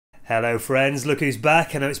Hello friends, look who's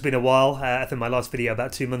back. I know it's been a while. I think my last video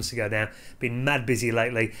about 2 months ago now. Been mad busy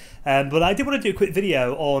lately. But I did want to do a quick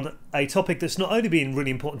video on a topic that's not only been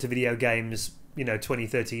really important to video games, 20,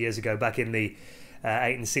 30 years ago back in the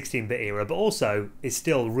 8 and 16-bit era, but also is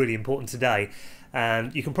still really important today.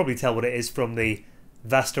 And you can probably tell what it is from the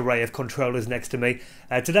vast array of controllers next to me.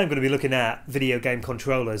 Today I'm going to be looking at video game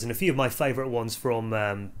controllers and a few of my favourite ones from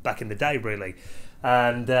back in the day, really.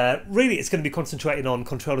 And really it's going to be concentrating on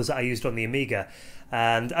controllers that I used on the Amiga,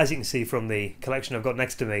 and as you can see from the collection I've got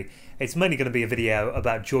next to me, it's mainly going to be a video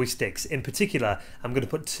about joysticks. In particular, I'm going to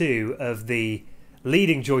put two of the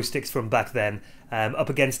leading joysticks from back then up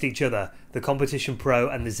against each other, the Competition Pro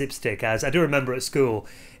and the Zipstick. As I do remember at school,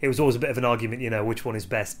 it was always a bit of an argument, which one is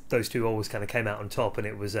best. Those two always kind of came out on top, and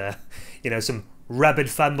it was, some rabid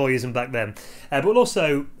fanboyism back then. But we'll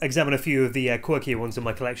also examine a few of the quirkier ones in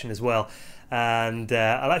my collection as well. And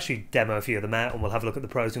I'll actually demo a few of them out, and we'll have a look at the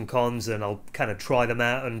pros and cons, and I'll kind of try them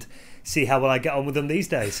out and see how well I get on with them these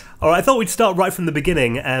days. Alright, I thought we'd start right from the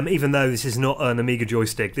beginning, even though this is not an Amiga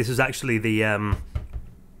joystick. This was actually the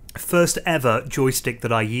first ever joystick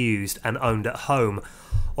that I used and owned at home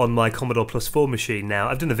on my Commodore Plus 4 machine. Now,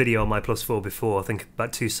 I've done a video on my Plus 4 before, I think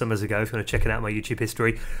about 2 summers ago, if you want to check it out on my YouTube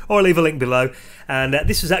history, or I'll leave a link below. And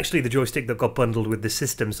this was actually the joystick that got bundled with the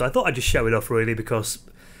system, so I thought I'd just show it off really, because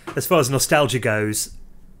as far as nostalgia goes,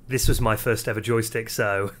 this was my first ever joystick,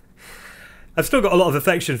 so I've still got a lot of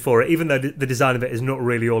affection for it, even though the design of it is not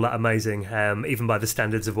really all that amazing, even by the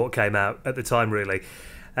standards of what came out at the time, really.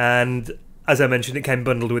 And as I mentioned, it came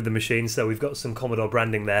bundled with the machine, so we've got some Commodore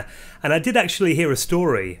branding there. And I did actually hear a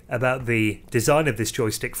story about the design of this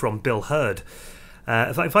joystick from Bill Hurd.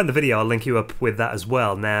 If I can find the video, I'll link you up with that as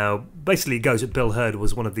well. Now, basically it goes that Bill Hurd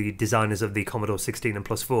was one of the designers of the Commodore 16 and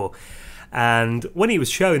Plus 4. And when he was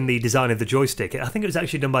shown the design of the joystick, I think it was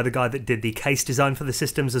actually done by the guy that did the case design for the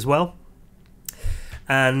systems as well.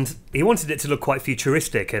 And he wanted it to look quite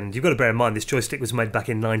futuristic, and you've got to bear in mind this joystick was made back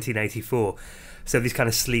in 1984. So these kind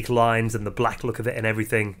of sleek lines and the black look of it and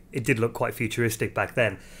everything, it did look quite futuristic back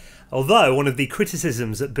then. Although one of the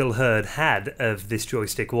criticisms that Bill Hurd had of this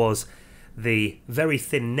joystick was the very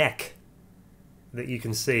thin neck that you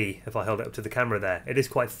can see if I hold it up to the camera there. It is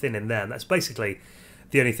quite thin in there, and that's basically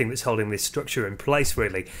the only thing that's holding this structure in place,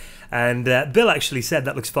 really. And Bill actually said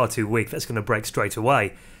that looks far too weak, that's going to break straight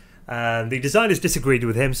away. And the designers disagreed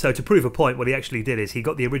with him, so to prove a point, what he actually did is he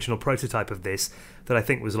got the original prototype of this, that I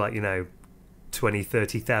think was like, $20,000,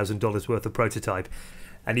 $30,000 worth of prototype,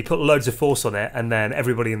 and he put loads of force on it, and then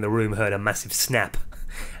everybody in the room heard a massive snap,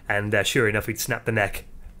 and sure enough, he'd snapped the neck,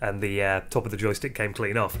 and the top of the joystick came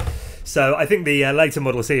clean off. So I think the later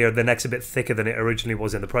models here, the neck's a bit thicker than it originally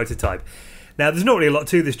was in the prototype. Now, there's not really a lot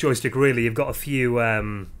to this joystick, really. You've got a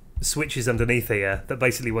few switches underneath here that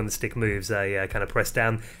basically, when the stick moves, they kind of press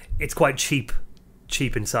down. It's quite cheap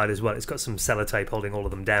inside as well. It's got some sellotape holding all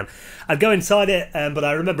of them down. I'd go inside it, but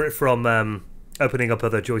I remember it from opening up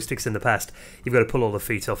other joysticks in the past. You've got to pull all the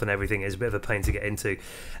feet off and everything. It's a bit of a pain to get into.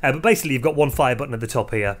 But basically, you've got one fire button at the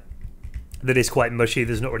top here that is quite mushy.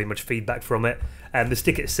 There's not really much feedback from it. And the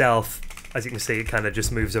stick itself, as you can see, it kind of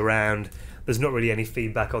just moves around. There's not really any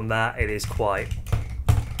feedback on that. It is quite,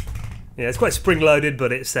 it's quite spring-loaded,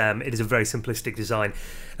 but it is a very simplistic design.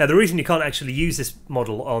 Now, the reason you can't actually use this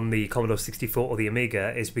model on the Commodore 64 or the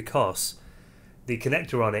Amiga is because the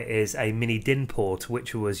connector on it is a mini DIN port,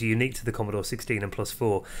 which was unique to the Commodore 16 and Plus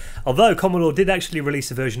 4. Although Commodore did actually release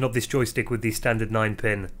a version of this joystick with the standard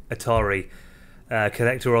 9-pin Atari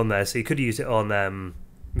connector on there, so you could use it on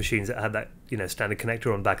machines that had that standard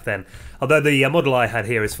connector on back then. Although the model I had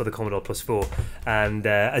here is for the Commodore Plus 4, and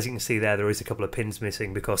as you can see there is a couple of pins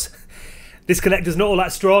missing because this connector's not all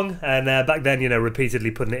that strong, and back then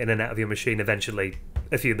repeatedly putting it in and out of your machine, eventually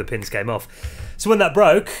a few of the pins came off. So when that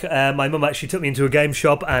broke, my mum actually took me into a game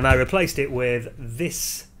shop, and I replaced it with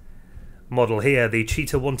this model here, the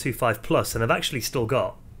Cheetah 125 Plus, and I've actually still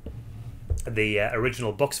got the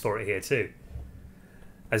original box for it here too,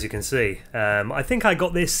 as you can see. I think I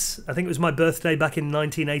got this, I think it was my birthday back in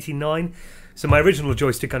 1989. So my original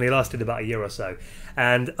joystick only lasted about a year or so.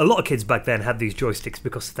 And a lot of kids back then had these joysticks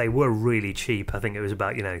because they were really cheap. I think it was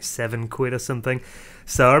about, £7 or something.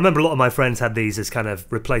 So I remember a lot of my friends had these as kind of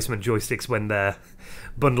replacement joysticks when their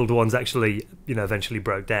bundled ones actually, eventually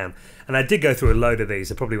broke down. And I did go through a load of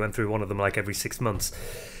these. I probably went through one of them like every 6 months.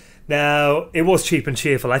 Now, it was cheap and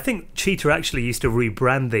cheerful. I think Cheetah actually used to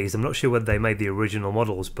rebrand these. I'm not sure whether they made the original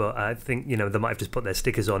models, but I think, they might have just put their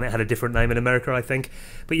stickers on. It had a different name in America, I think.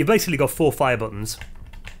 But you basically got 4 fire buttons,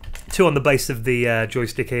 2 on the base of the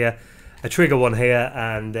joystick here, a trigger one here,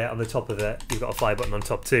 and on the top of it you've got a fire button on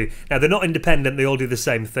top too. Now they're not independent, they all do the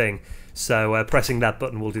same thing, so pressing that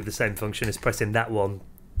button will do the same function as pressing that one.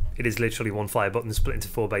 It is literally one fire button split into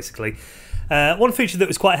four basically. One feature that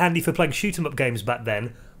was quite handy for playing shoot 'em up games back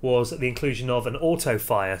then was the inclusion of an auto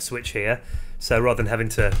fire switch here, so rather than having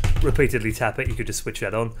to repeatedly tap it, you could just switch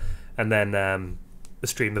that on, and then the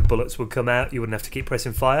stream of bullets would come out. You wouldn't have to keep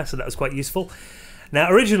pressing fire, so that was quite useful. Now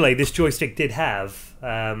originally this joystick did have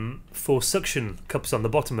 4 suction cups on the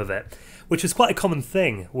bottom of it, which was quite a common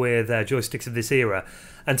thing with joysticks of this era,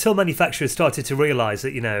 until manufacturers started to realise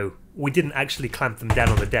that, you know, we didn't actually clamp them down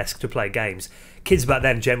on the desk to play games. Kids back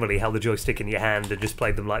then generally held the joystick in your hand and just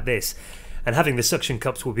played them like this, and having the suction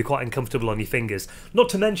cups would be quite uncomfortable on your fingers. Not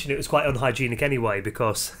to mention it was quite unhygienic anyway,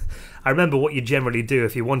 because I remember what you'd generally do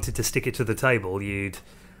if you wanted to stick it to the table, you'd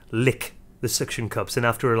lick the suction cups, and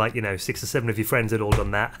after, like, you know, 6 or 7 of your friends had all done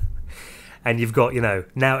that, and you've got, you know,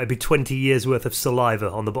 now it'd be 20 years worth of saliva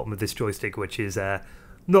on the bottom of this joystick, which is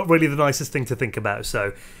not really the nicest thing to think about.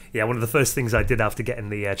 So yeah, one of the first things I did after getting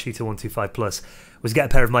the Cheetah 125 Plus was get a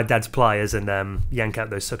pair of my dad's pliers and yank out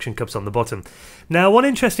those suction cups on the bottom. Now, one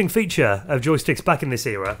interesting feature of joysticks back in this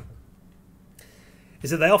era is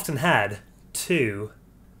that they often had 2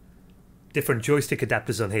 different joystick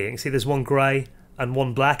adapters on here. You can see there's one grey and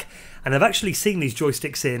one black, and I've actually seen these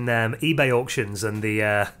joysticks in eBay auctions, and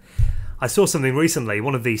I saw something recently.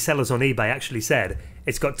 One of the sellers on eBay actually said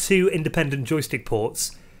it's got 2 independent joystick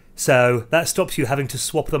ports, so that stops you having to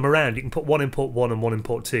swap them around. You can put one in port 1 and one in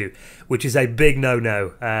port 2, which is a big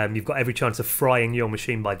no-no. You've got every chance of frying your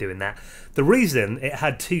machine by doing that. The reason it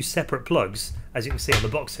had 2 separate plugs, as you can see on the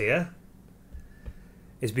box here,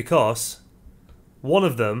 is because one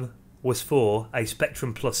of them was for a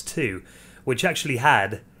Spectrum Plus 2, which actually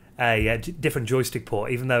had a different joystick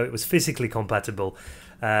port. Even though it was physically compatible,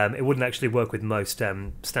 it wouldn't actually work with most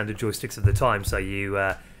standard joysticks of the time, so you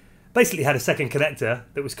basically had a second connector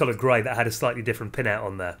that was coloured grey that had a slightly different pin out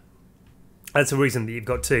on there. That's the reason that you've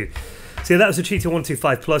got 2. So yeah, that was a Cheetah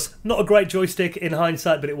 125 Plus. Not a great joystick in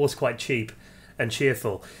hindsight, but it was quite cheap and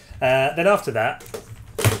cheerful. Then after that,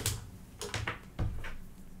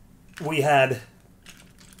 we had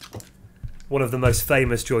one of the most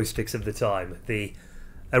famous joysticks of the time, the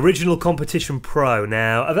original Competition Pro.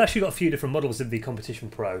 Now, I've actually got a few different models of the Competition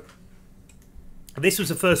Pro. This was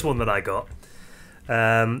the first one that I got.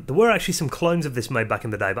 There were actually some clones of this made back in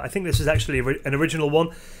the day, but I think this was actually an original one.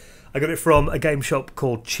 I got it from a game shop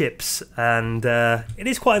called Chips, and it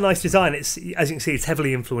is quite a nice design. It's, as you can see, it's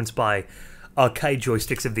heavily influenced by arcade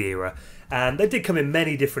joysticks of the era, and they did come in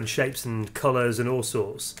many different shapes and colours and all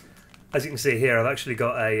sorts. As you can see here, I've actually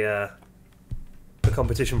got a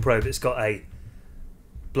Competition Pro that's got a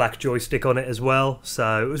black joystick on it as well,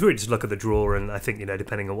 so it was really just look at the drawer, and I think, you know,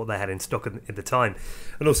 depending on what they had in stock at the time.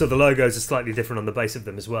 And also the logos are slightly different on the base of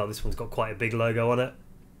them as well. This one's got quite a big logo on it,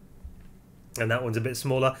 and that one's a bit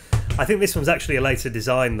smaller. I think this one's actually a later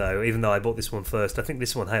design though, even though I bought this one first. I think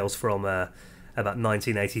this one hails from about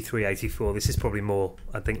 1983-84. This is probably more,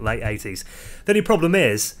 I think, late 80s. The only problem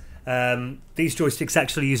is these joysticks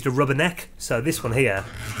actually used a rubber neck, so this one here,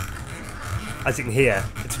 as you can hear,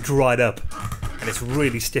 it's dried up and it's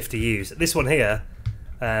really stiff to use. This one here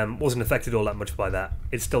wasn't affected all that much by that.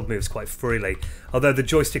 It still moves quite freely, although the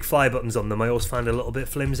joystick fire buttons on them I always found a little bit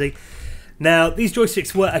flimsy. Now, these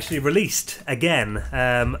joysticks were actually released again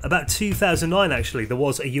about 2009 actually. There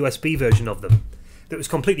was a USB version of them that was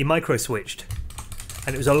completely micro switched,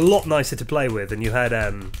 and it was a lot nicer to play with, and you had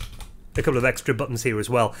a couple of extra buttons here as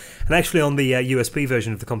well. And actually on the USB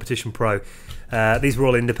version of the Competition Pro, these were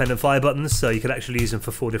all independent fire buttons, so you could actually use them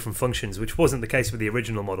for 4 different functions, which wasn't the case with the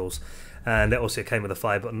original models. And it also came with a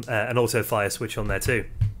fire button, an auto fire switch on there too.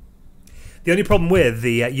 The only problem with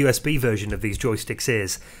the USB version of these joysticks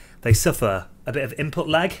is they suffer a bit of input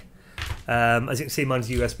lag. As you can see, mine's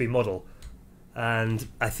a USB model, and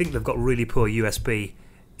I think they've got really poor USB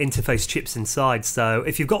interface chips inside. So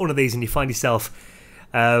if you've got one of these and you find yourself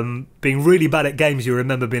being really bad at games you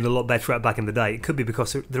remember being a lot better at back in the day, it could be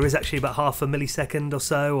because there is actually about half a millisecond or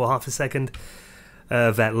so, or half a second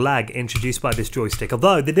of lag introduced by this joystick.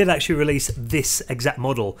 Although they did actually release this exact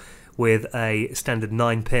model with a standard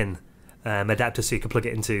 9-pin adapter, so you can plug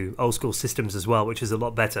it into old school systems as well, which is a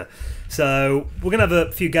lot better. So we're going to have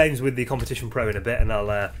a few games with the Competition Pro in a bit, and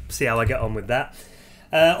I'll see how I get on with that.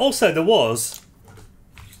 Also, there was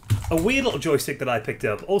a weird little joystick that I picked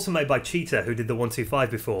up, also made by Cheetah, who did the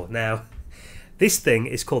 125 before. Now, this thing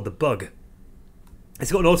is called the Bug.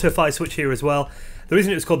 It's got an auto fire switch here as well. The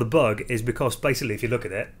reason it's called the Bug is because basically, if you look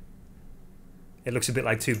at it, it looks a bit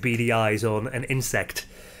like 2 beady eyes on an insect,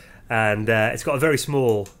 and it's got a very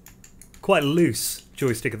small quite loose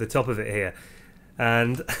joystick at the top of it here.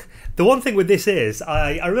 And the one thing with this is,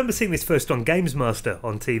 I remember seeing this first on Games Master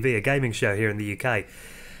on TV, a gaming show here in the UK.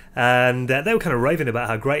 And they were kind of raving about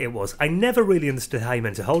how great it was. I never really understood how you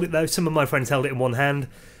meant to hold it though. Some of my friends held it in one hand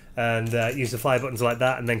and used the fire buttons like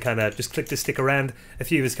that and then kind of just clicked the stick around. A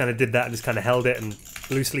few of us kind of did that and just kind of held it and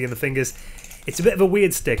loosely in the fingers. It's a bit of a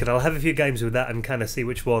weird stick, and I'll have a few games with that and kind of see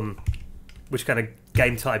which kind of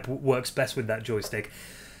game type works best with that joystick.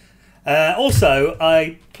 Also,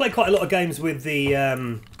 I play quite a lot of games with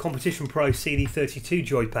the Competition Pro CD32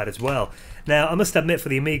 joypad as well. Now, I must admit, for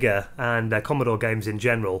the Amiga and Commodore games in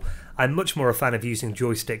general, I'm much more a fan of using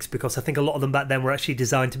joysticks because I think a lot of them back then were actually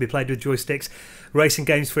designed to be played with joysticks. Racing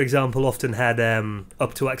games, for example, often had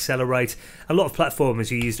up to accelerate. A lot of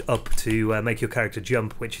platformers you used up to make your character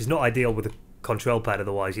jump, which is not ideal with a control pad.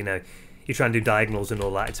 Otherwise, you know, you try and do diagonals and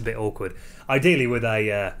all that, it's a bit awkward. Ideally, with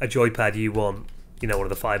a joypad, you want, you know, one of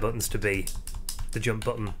the fire buttons to be the jump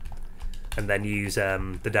button, and then use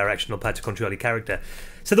the directional pad to control your character.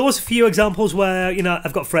 So there was a few examples where, you know,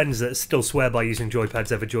 I've got friends that still swear by using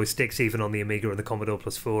joypads over joysticks, even on the Amiga and the Commodore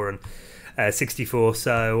Plus 4 and 64.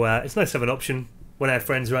 So it's nice to have an option when I have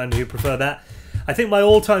friends around who prefer that. I think my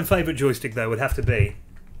all-time favourite joystick, though, would have to be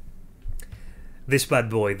this bad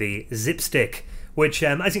boy, the Zipstick, which,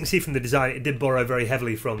 as you can see from the design, it did borrow very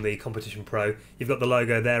heavily from the Competition Pro. You've got the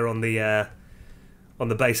logo there on the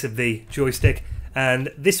base of the joystick,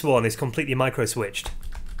 and this one is completely micro-switched.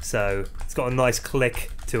 So it's got a nice click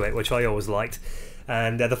to it, which I always liked.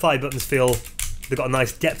 And the fire buttons feel, they've got a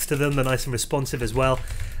nice depth to them, they're nice and responsive as well.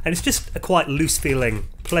 And it's just a quite loose-feeling,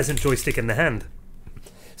 pleasant joystick in the hand.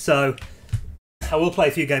 So I will play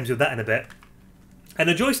a few games with that in a bit. And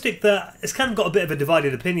a joystick that has kind of got a bit of a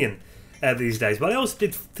divided opinion these days, but I also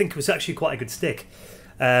did think it was actually quite a good stick,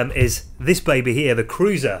 is this baby here, the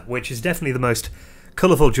Cruiser, which is definitely the most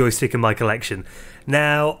colourful joystick in my collection.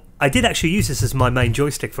 Now, I did actually use this as my main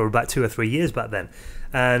joystick for about 2 or 3 years back then,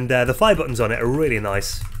 and the fire buttons on it are really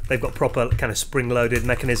nice. They've got proper kind of spring-loaded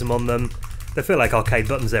mechanism on them. They feel like arcade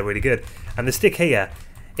buttons, they're really good. And the stick here,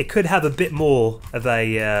 it could have a bit more of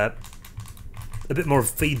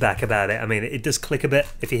feedback about it. I mean, it does click a bit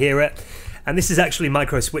if you hear it. And this is actually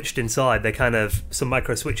micro-switched inside. They kind of, some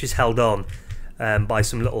micro-switches held on by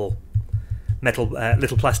some little metal,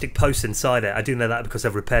 little plastic posts inside it. I do know that because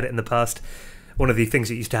I've repaired it in the past. One of the things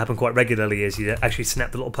that used to happen quite regularly is you actually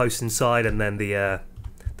snap the little posts inside, and then the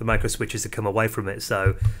micro switches that come away from it.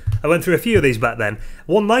 So I went through a few of these back then.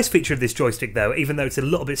 One nice feature of this joystick, though, even though it's a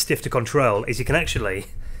little bit stiff to control, is you can actually,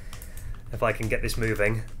 if I can get this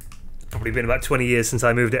moving, it's probably been about 20 years since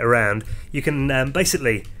I moved it around, you can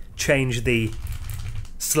basically change the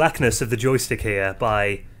slackness of the joystick here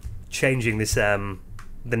by changing this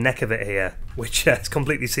the neck of it here, which is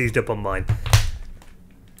completely seized up on mine.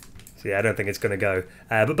 So yeah, I don't think it's going to go.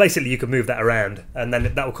 But basically you can move that around, and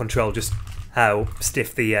then that will control just how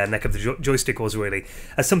stiff the neck of the joystick was, really.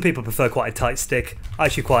 As some people prefer quite a tight stick, I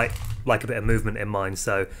actually quite like a bit of movement in mine,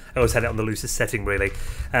 so I always had it on the loosest setting, really.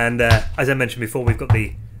 And as I mentioned before, we've got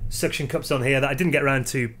the suction cups on here that I didn't get around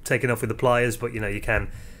to taking off with the pliers, but you know, you can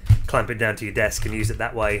clamp it down to your desk and use it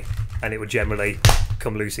that way, and it would generally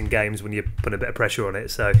come loose in games when you put a bit of pressure on it.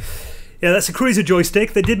 So yeah, that's a Cruiser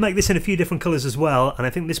joystick. They did make this in a few different colours as well, and I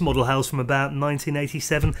think this model hails from about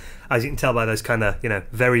 1987, as you can tell by those kind of, you know,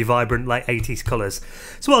 very vibrant late 80s colours.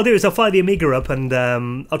 So what I'll do is I'll fire the Amiga up, and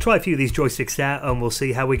I'll try a few of these joysticks out, and we'll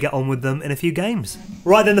see how we get on with them in a few games.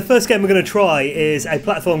 Right then, the first game we're going to try is a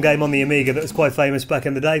platform game on the Amiga that was quite famous back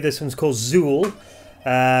in the day. This one's called Zool.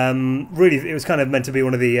 Really, it was kind of meant to be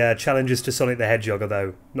one of the challenges to Sonic the Hedgehog,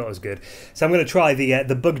 although not as good. So I'm going to try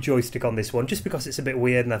the bug joystick on this one, just because it's a bit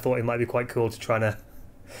weird, and I thought it might be quite cool to trying to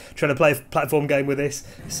play a platform game with this.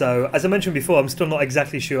 So as I mentioned before, I'm still not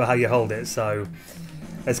exactly sure how you hold it, so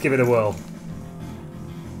let's give it a whirl.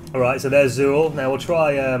 All right, so there's Zool. Now we'll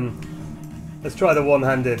try. Let's try the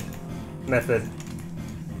one-handed method.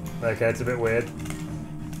 Okay, it's a bit weird.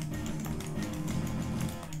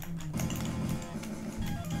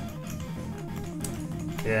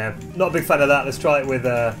 Yeah, not a big fan of that. Let's try it with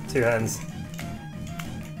 2 hands.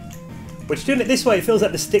 Which, doing it this way, it feels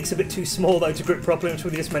like the stick's a bit too small, though, to grip properly. It's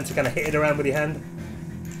really just meant to kind of hit it around with your hand.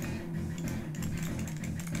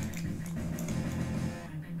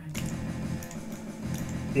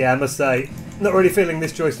 Yeah, I must say, not really feeling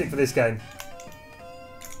this joystick for this game.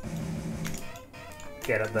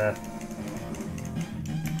 Get up there.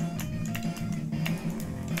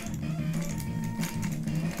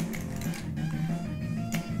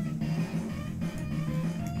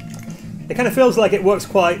 It kind of feels like it works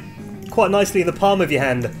quite nicely in the palm of your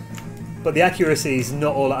hand, but the accuracy is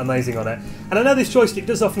not all that amazing on it. And I know this joystick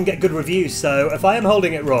does often get good reviews, so if I am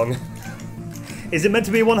holding it wrong, is it meant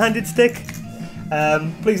to be a one-handed stick?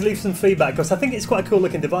 Please leave some feedback, because I think it's quite a cool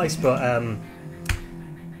looking device, but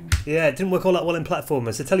yeah, it didn't work all that well in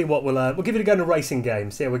platformers. So tell you what, we'll give it a go in a racing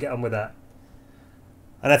game, see how we get on with that.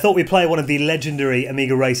 And I thought we'd play one of the legendary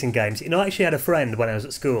Amiga racing games. You know, I actually had a friend when I was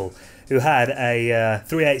at school who had a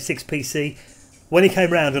 386 PC. When he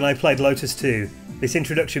came round and I played Lotus 2, this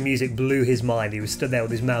introduction music blew his mind. He was stood there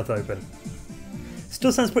with his mouth open.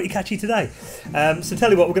 Still sounds pretty catchy today. So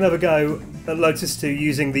tell you what, we're going to have a go at Lotus 2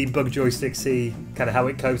 using the bug joystick, see kind of how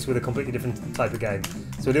it copes with a completely different type of game.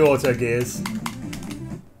 So we'll do auto gears.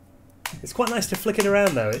 It's quite nice to flick it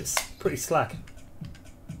around though, it's pretty slack.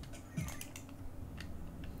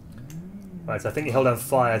 Right, so I think you hold down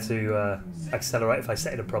fire to accelerate if I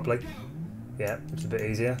set it up properly. Yeah, which is a bit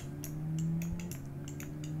easier.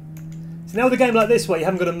 So now with a game like this where you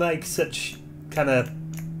haven't got to make such kind of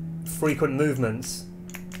frequent movements,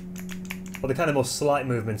 or the kind of more slight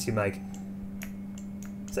movements you make,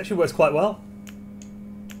 this actually works quite well.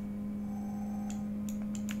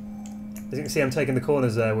 As you can see, I'm taking the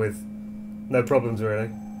corners there with no problems really.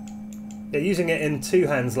 Yeah, using it in two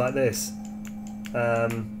hands like this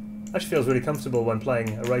actually feels really comfortable when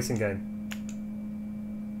playing a racing game.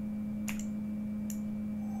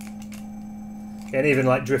 Yeah, and even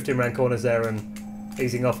like drifting around corners there and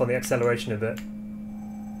easing off on the acceleration a bit.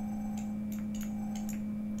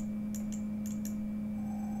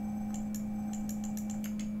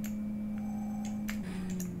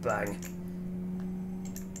 Bang.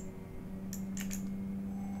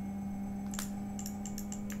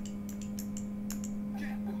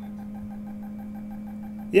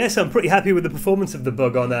 Yes, I'm pretty happy with the performance of the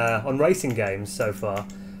bug on racing games so far.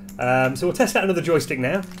 So we'll test out another joystick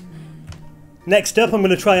now. Next up, I'm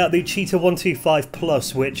going to try out the Cheetah 125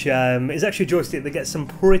 Plus, which is actually a joystick that gets some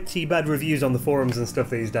pretty bad reviews on the forums and stuff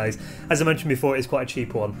these days. As I mentioned before, it's quite a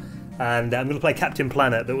cheap one. And I'm going to play Captain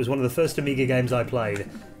Planet. That was one of the first Amiga games I played.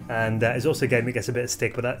 And it's also a game that gets a bit of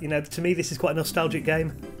stick, but you know, to me this is quite a nostalgic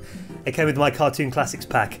game. It came with my Cartoon Classics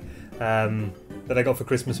pack that I got for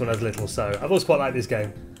Christmas when I was little, so I've always quite liked this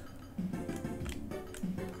game.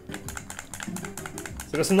 So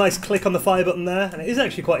I've got some nice click on the fire button there, and it is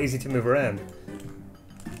actually quite easy to move around.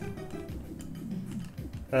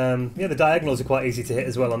 Yeah, the diagonals are quite easy to hit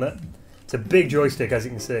as well on it. It's a big joystick, as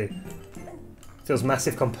you can see. It feels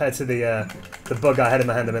massive compared to the bug I had in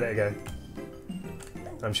my hand a minute ago.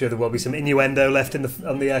 I'm sure there will be some innuendo left in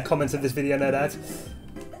on the comments of this video, no doubt.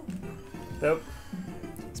 Nope.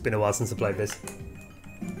 It's been a while since I played this.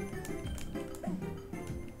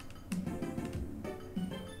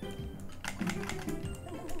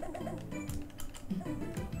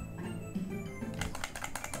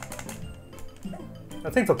 I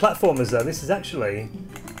think for platformers though, this is actually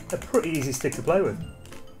a pretty easy stick to play with.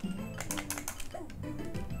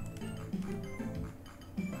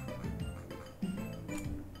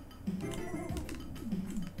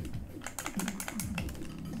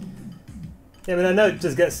 Yeah, I mean, I know it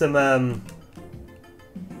does get some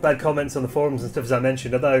bad comments on the forums and stuff, as I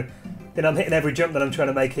mentioned, although, you know, I'm hitting every jump that I'm trying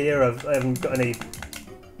to make here. I haven't got any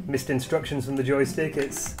missed instructions from the joystick.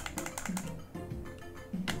 It's,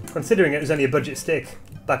 considering it was only a budget stick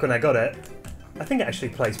back when I got it, I think it actually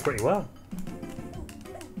plays pretty well.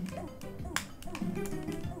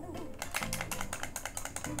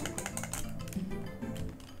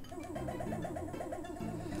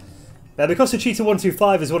 Now, because the Cheetah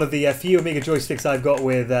 125 is one of the few Amiga joysticks I've got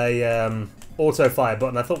with a auto fire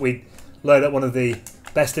button, I thought we'd load up one of the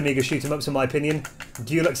best Amiga shoot-em-ups in my opinion,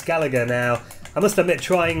 Dulux Gallagher. Now, I must admit,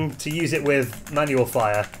 trying to use it with manual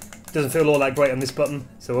fire doesn't feel all that great on this button,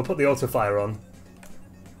 so we'll put the auto fire on.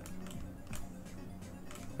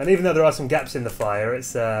 And even though there are some gaps in the fire,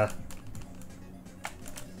 it's not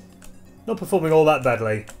performing all that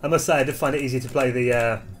badly. I must say, I did find it easier to play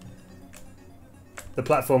the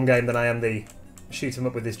platform game than I am the shoot 'em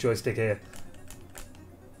up with this joystick here.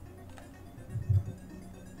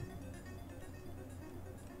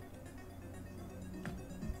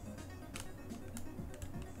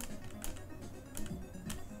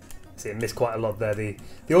 See, it missed quite a lot there. The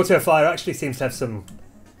auto fire actually seems to have some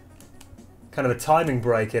kind of a timing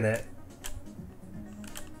break in it.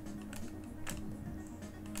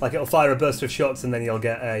 Like it'll fire a burst of shots and then you'll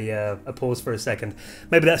get a pause for a second.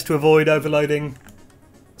 Maybe that's to avoid overloading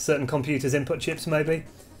certain computers' input chips, maybe.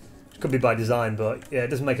 It could be by design, but yeah, it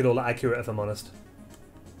doesn't make it all that accurate if I'm honest.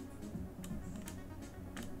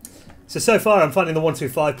 So far I'm finding the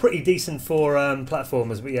 125 pretty decent for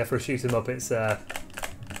platformers, but yeah, for a shoot 'em up it's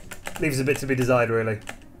leaves a bit to be desired really.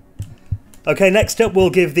 Okay, next up we'll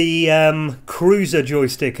give the Cruiser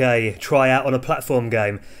joystick a try out on a platform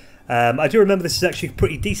game. I do remember this is actually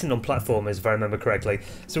pretty decent on platformers, if I remember correctly.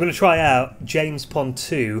 So we're going to try out James Pond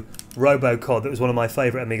 2 Robocod. That was one of my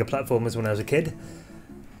favourite Amiga platformers when I was a kid.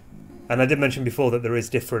 And I did mention before that there is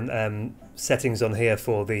different settings on here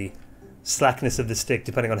for the slackness of the stick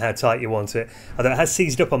depending on how tight you want it. Although it has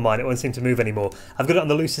seized up on mine, it won't seem to move anymore. I've got it on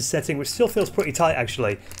the loosest setting, which still feels pretty tight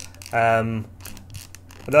actually.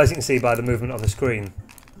 Although as you can see by the movement on the screen,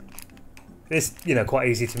 it's, you know, quite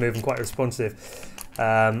easy to move and quite responsive.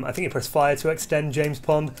 I think you press fire to extend James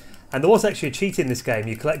Pond, and there was actually a cheat in this game.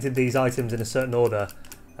 You collected these items in a certain order,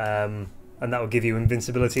 and that would give you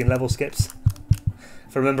invincibility and level skips.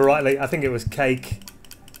 If I remember rightly, I think it was cake,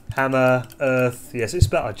 hammer, earth. Yes, it's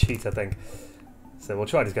about a cheat, I think. So we'll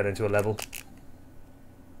try to get into a level.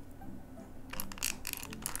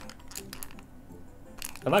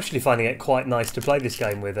 I'm actually finding it quite nice to play this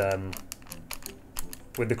game with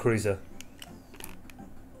the Cruiser.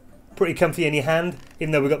 Pretty comfy in your hand,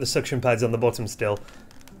 even though we've got the suction pads on the bottom still.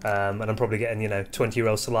 And I'm probably getting, you know,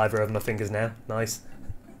 20-year-old saliva over my fingers now. Nice.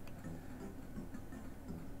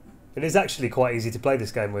 It is actually quite easy to play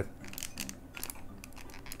this game with.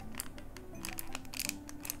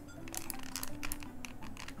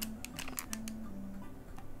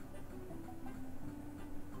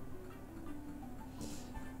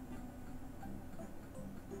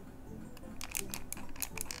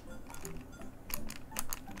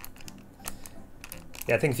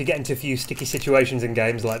 Yeah, I think if you get into a few sticky situations in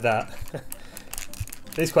games like that,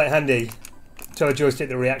 it is quite handy to have a joystick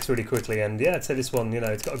that reacts really quickly. And yeah, I'd say this one, you know,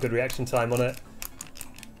 it's got a good reaction time on it.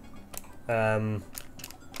 Even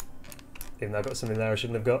though I've got something there I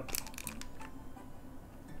shouldn't have got.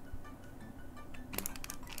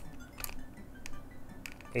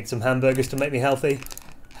 Eat some hamburgers to make me healthy.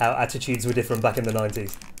 How attitudes were different back in the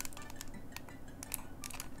 90s.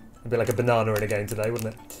 It'd be like a banana in a game today,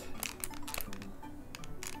 wouldn't it?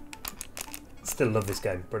 Still love this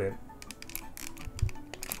game, brilliant.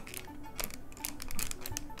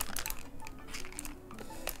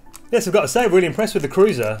 Yes, I've got to say, I'm really impressed with the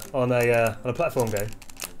Cruiser on a platform game.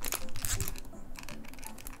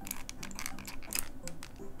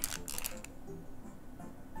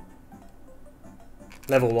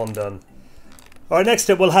 Level 1 done. Alright, next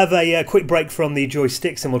up we'll have a quick break from the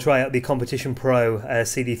Joysticks and we'll try out the Competition Pro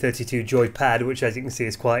CD32 Joypad, which as you can see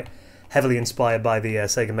is quite heavily inspired by the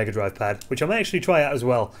Sega Mega Drive pad, which I may actually try out as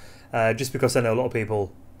well, just because I know a lot of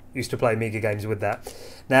people used to play Amiga games with that.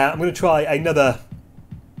 Now I'm going to try another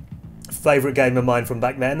favourite game of mine from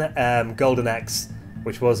back then, Golden Axe,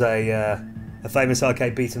 which was a famous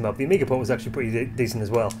arcade beat 'em up. The Amiga port was actually pretty decent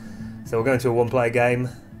as well. So we'll go into a one-player game.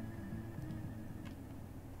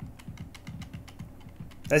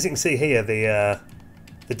 As you can see here, the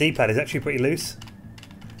D-pad is actually pretty loose.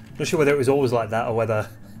 Not sure whether it was always like that or whether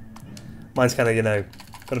mine's kind of, you know,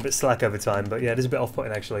 got a bit slack over time, but yeah, it is a bit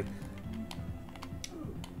off-putting actually.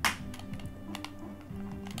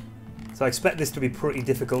 So I expect this to be pretty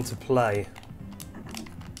difficult to play.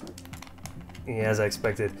 Yeah, as I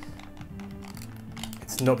expected.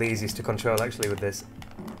 It's not the easiest to control actually with this.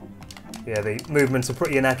 Yeah, the movements are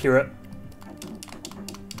pretty inaccurate.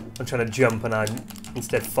 I'm trying to jump and I'm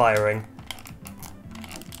instead firing.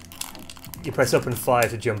 You press up and fire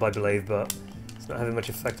to jump, I believe, but it's not having much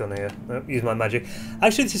effect on here. I'll use my magic.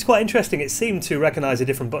 Actually, this is quite interesting. It seemed to recognise a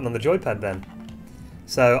different button on the joypad then.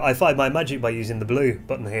 So I fired my magic by using the blue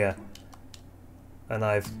button here. And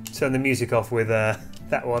I've turned the music off with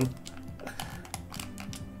that one.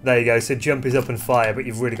 There you go, so jump is up and fire, but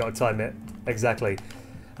you've really got to time it exactly.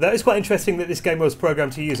 That is quite interesting that this game was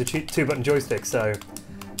programmed to use a two-button joystick, so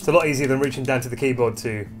it's a lot easier than reaching down to the keyboard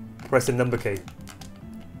to press a number key.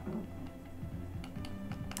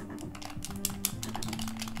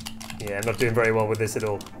 Yeah, I'm not doing very well with this at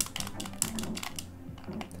all.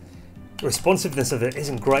 The responsiveness of it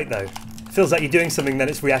isn't great though. It feels like you're doing something, then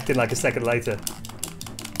it's reacting like a second later.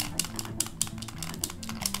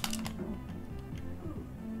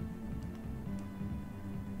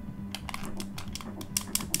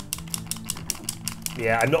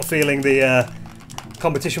 Yeah, I'm not feeling the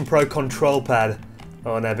Competition Pro control pad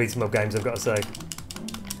on beat 'em up games, I've got to say.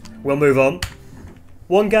 We'll move on.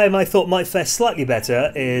 One game I thought might fare slightly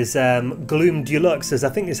better is Gloom Deluxe, as I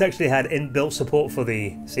think this actually had inbuilt support for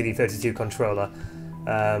the CD32 controller.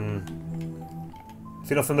 If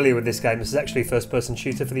you're not familiar with this game, this is actually a first-person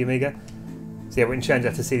shooter for the Amiga. So yeah, we can change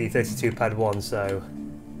that to CD32 Pad 1, so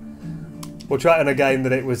we'll try it on a game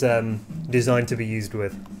that it was designed to be used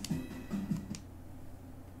with.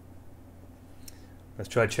 Let's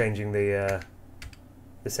try changing the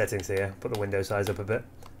settings here, put the window size up a bit.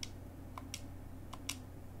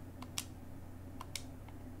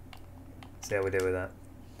 See how we do with that.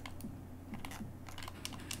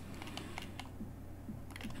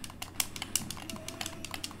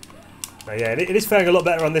 Oh, yeah, it is faring a lot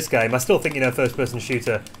better on this game. I still think, you know, first-person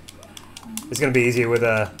shooter is going to be easier with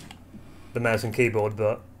the mouse and keyboard,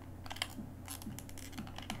 but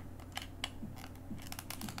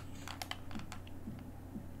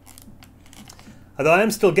although I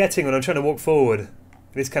am still getting, when I'm trying to walk forward,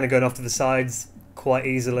 it is kind of going off to the sides quite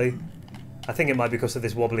easily. I think it might be because of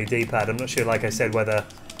this wobbly D-pad. I'm not sure, like I said, whether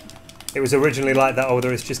it was originally like that or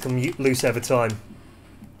whether it's just come loose over time.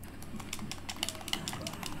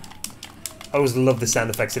 I always love the sound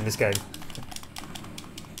effects in this game,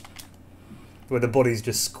 where the bodies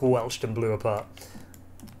just squelched and blew apart.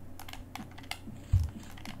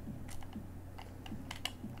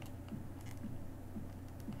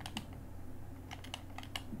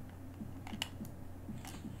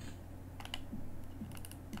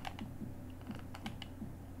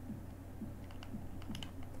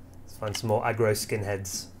 Let's find some more aggro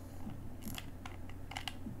skinheads.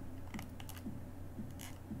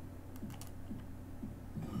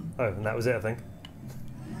 Oh, and that was it, I think.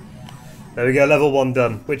 There we go, level 1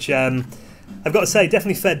 done, which I've got to say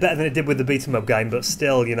definitely fared better than it did with the beat-em-up game, but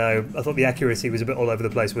still, you know, I thought the accuracy was a bit all over the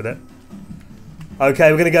place with it.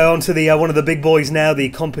 Okay, we're going to go on to the one of the big boys now, the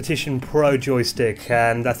Competition Pro joystick,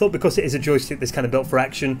 and I thought because it is a joystick that's kind of built for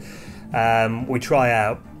action, we try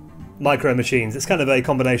out Micro Machines. It's kind of a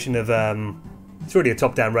combination of, it's really a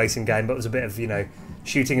top-down racing game, but there's a bit of, you know,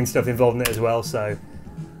 shooting and stuff involved in it as well, so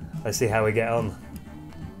let's see how we get on.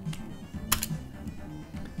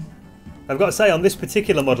 I've got to say, on this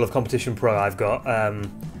particular model of Competition Pro I've got,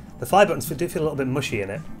 the fire buttons do feel a little bit mushy in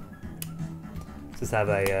it. Let's just have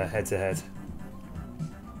a head-to-head.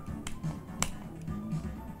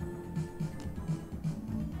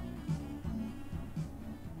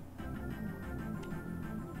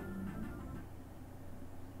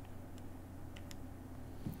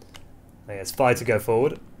 Okay, it's fire to go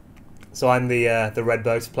forward. So I'm the red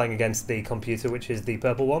boat playing against the computer, which is the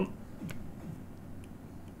purple one.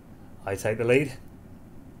 I take the lead.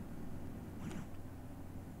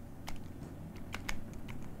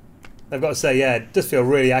 I've got to say, yeah, it does feel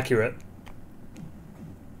really accurate.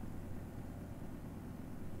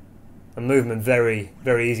 And movement very,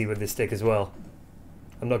 very easy with this stick as well.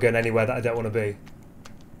 I'm not going anywhere that I don't want to be.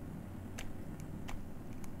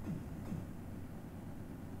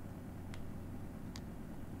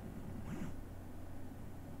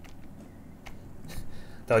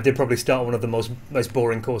 Though I did probably start one of the most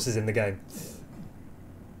boring courses in the game. So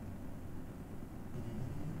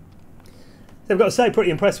I've got to say,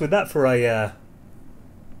 pretty impressed with that for a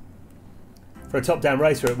top-down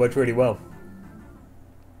racer. It worked really well.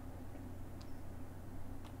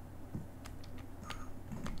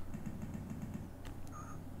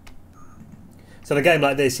 So in a game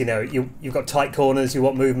like this, you know, you've got tight corners. You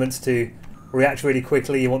want movements to react really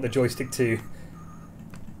quickly. You want the joystick to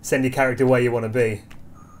send your character where you want to be.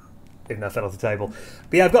 Even though I fell off the table.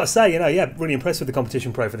 But yeah, I've got to say, you know, yeah, really impressed with the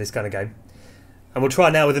Competition Pro for this kind of game. And we'll try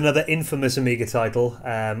now with another infamous Amiga title,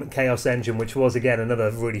 Chaos Engine, which was, again,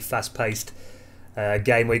 another really fast-paced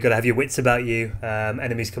game where you've got to have your wits about you,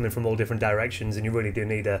 enemies coming from all different directions, and you really do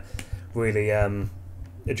need a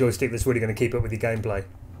joystick that's really going to keep up with your gameplay.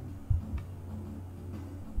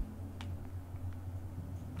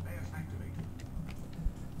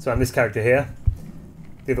 So I'm this character here.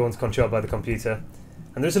 The other one's controlled by the computer.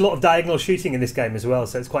 And there's a lot of diagonal shooting in this game as well,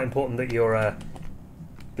 so it's quite important that your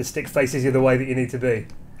the stick faces you the way that you need to be.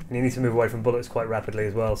 And you need to move away from bullets quite rapidly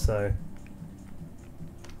as well, so...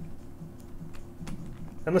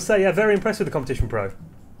 I must say, yeah, very impressed with the Competition Pro.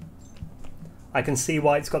 I can see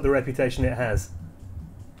why it's got the reputation it has.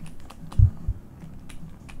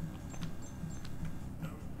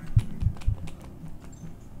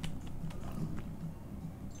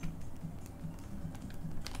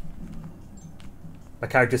 My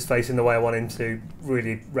character's facing the way I want him to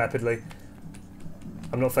really rapidly.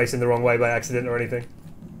 I'm not facing the wrong way by accident or anything.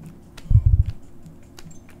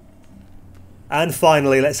 And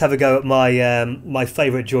finally, let's have a go at my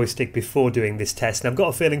favourite joystick before doing this test. And I've got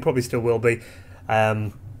a feeling probably still will be.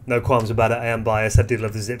 No qualms about it, I am biased. I do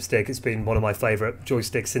love the Zipstick. It's been one of my favourite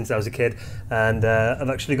joysticks since I was a kid. And I've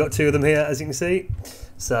actually got two of them here, as you can see.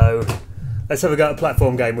 So let's have a go at a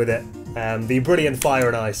platform game with it. The brilliant Fire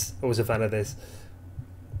and Ice. Always a fan of this.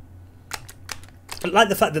 I like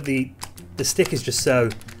the fact that the stick is just so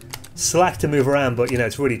slack to move around, but you know,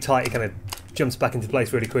 it's really tight. It kind of jumps back into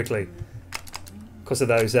place really quickly because of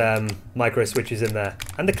those micro switches in there.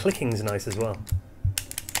 And the clicking's nice as well.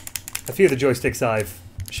 A few of the joysticks I've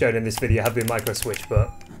shown in this video have been micro switch,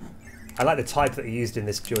 but I like the type that he used in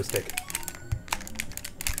this joystick.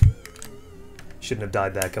 Shouldn't have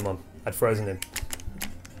died there, come on. I'd frozen him.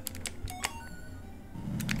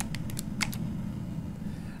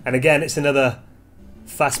 And again, it's another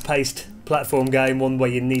fast-paced platform game, one where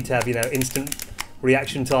you need to have, you know, instant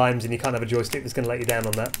reaction times, and you can't have a joystick that's going to let you down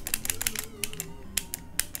on that.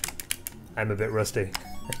 I'm a bit rusty.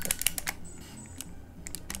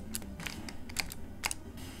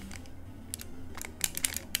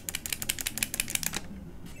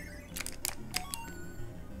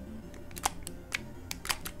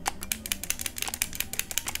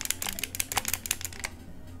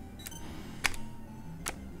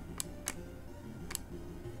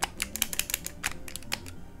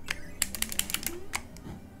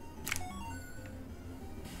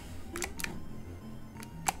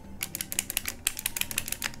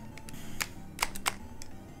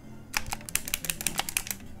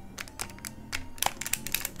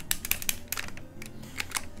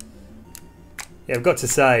 Yeah, I've got to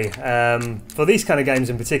say, for these kind of games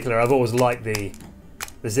in particular, I've always liked the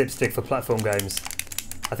Zipstick for platform games.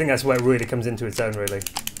 I think that's where it really comes into its own, really.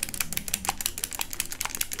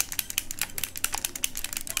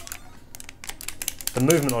 The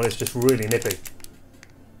movement on it's just really nippy.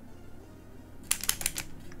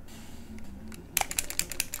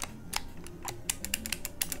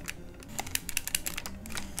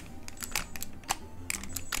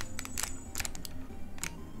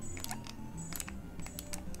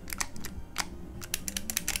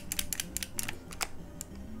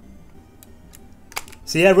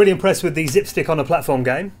 So yeah, really impressed with the Zipstick on a platform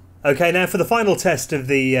game. Okay, now for the final test of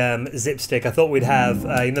the Zipstick, I thought we'd have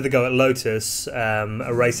another go at Lotus, a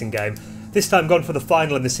racing game. This time gone for the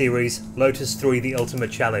final in the series, Lotus 3 The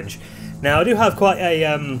Ultimate Challenge. Now I do have quite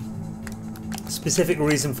a specific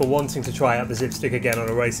reason for wanting to try out the Zipstick again on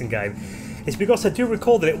a racing game. It's because I do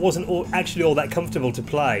recall that it wasn't actually all that comfortable to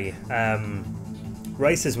play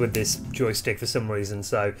races with this joystick for some reason,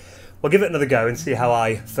 so we'll give it another go and see how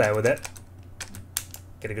I fare with it.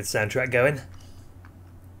 Get a good soundtrack going.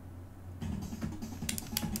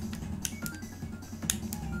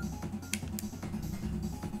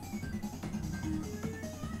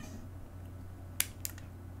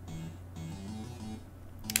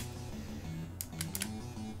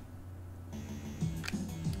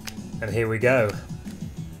 And here we go.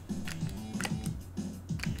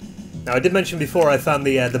 Now I did mention before I found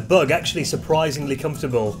the bug actually surprisingly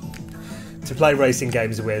comfortable to play racing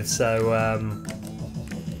games with, so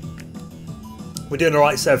we're doing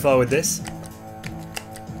alright so far with this.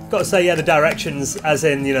 Got to say, yeah, the directions, as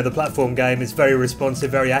in, you know, the platform game, is very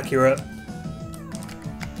responsive, very accurate.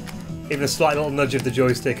 Even a slight little nudge of the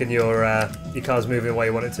joystick and your car's moving where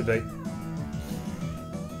you want it to be.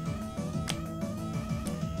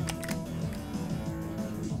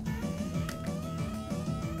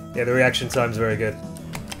 Yeah, the reaction time's very good.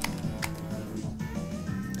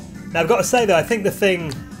 Now I've got to say though, I think the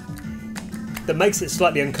thing that makes it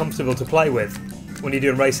slightly uncomfortable to play with when you're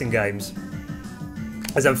doing racing games,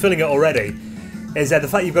 as I'm feeling it already, is the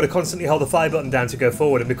fact you've got to constantly hold the fire button down to go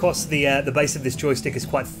forward, and because the base of this joystick is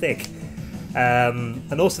quite thick,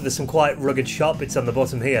 and also there's some quite rugged sharp bits on the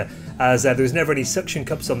bottom here, as there's never any suction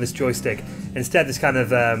cups on this joystick. Instead there's kind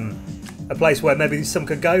of a place where maybe some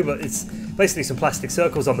could go, but it's basically some plastic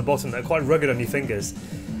circles on the bottom that are quite rugged on your fingers.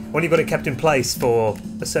 When you've got it kept in place for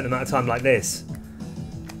a certain amount of time like this,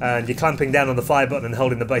 and you're clamping down on the fire button and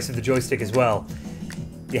holding the base of the joystick as well,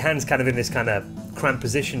 your hand's kind of in this kind of cramped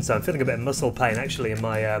position, so I'm feeling a bit of muscle pain actually in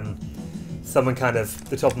my thumb and kind of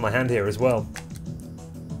the top of my hand here as well.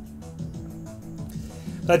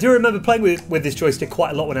 But I do remember playing with this joystick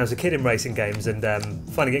quite a lot when I was a kid in racing games, and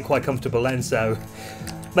finding it quite comfortable then, so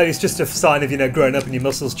maybe it's just a sign of, you know, growing up and your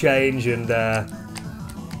muscles change, and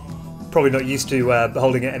probably not used to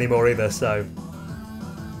holding it anymore either, so...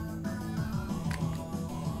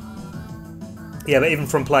 Yeah, but even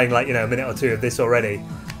from playing, like, you know, a minute or two of this already,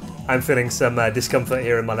 I'm feeling some discomfort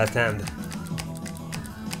here in my left hand.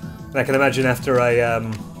 And I can imagine after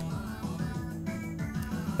a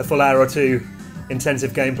full hour or two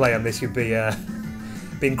intensive gameplay on this, you'd be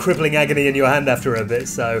in crippling agony in your hand after a bit.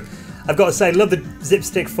 So I've got to say, love the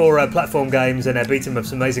Zipstick for platform games, and beat 'em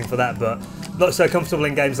up's amazing for that, but not so comfortable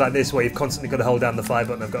in games like this where you've constantly got to hold down the fire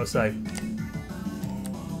button, I've got to say.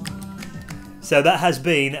 So that has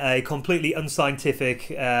been a completely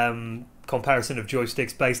unscientific comparison of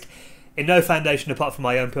joysticks based in no foundation apart from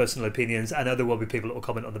my own personal opinions. I know there will be people that will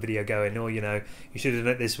comment on the video going, oh, you know, you should have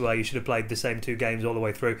done it this way, you should have played the same two games all the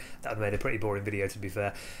way through. That would have made a pretty boring video, to be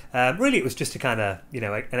fair. Really, it was just a kind of, you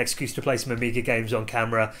know, an excuse to play some Amiga games on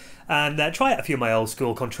camera and try out a few of my old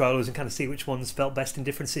school controllers and kind of see which ones felt best in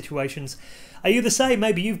different situations. Are you the same?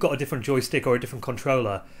 Maybe you've got a different joystick or a different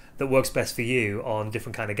controller that works best for you on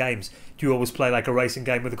different kind of games. Do you always play like a racing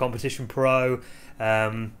game with a Competition Pro?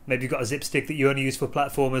 Maybe you've got a Zipstick that you only use for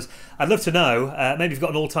platformers. I'd love to know. Maybe you've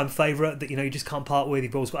got an all-time favourite that you just can't part with.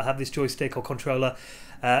 You've always got to have this joystick or controller.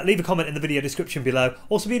 Leave a comment in the video description below.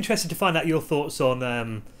 Also be interested to find out your thoughts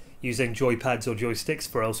on using joypads or joysticks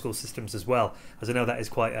for old school systems as well, as I know that is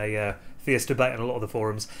quite a fierce debate on a lot of the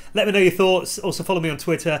forums. Let me know your thoughts. Also follow me on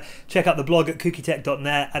Twitter, check out the blog at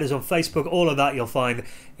kookytech.net, add us on Facebook. All of that you'll find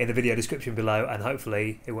in the video description below, and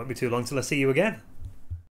hopefully it won't be too long till I see you again.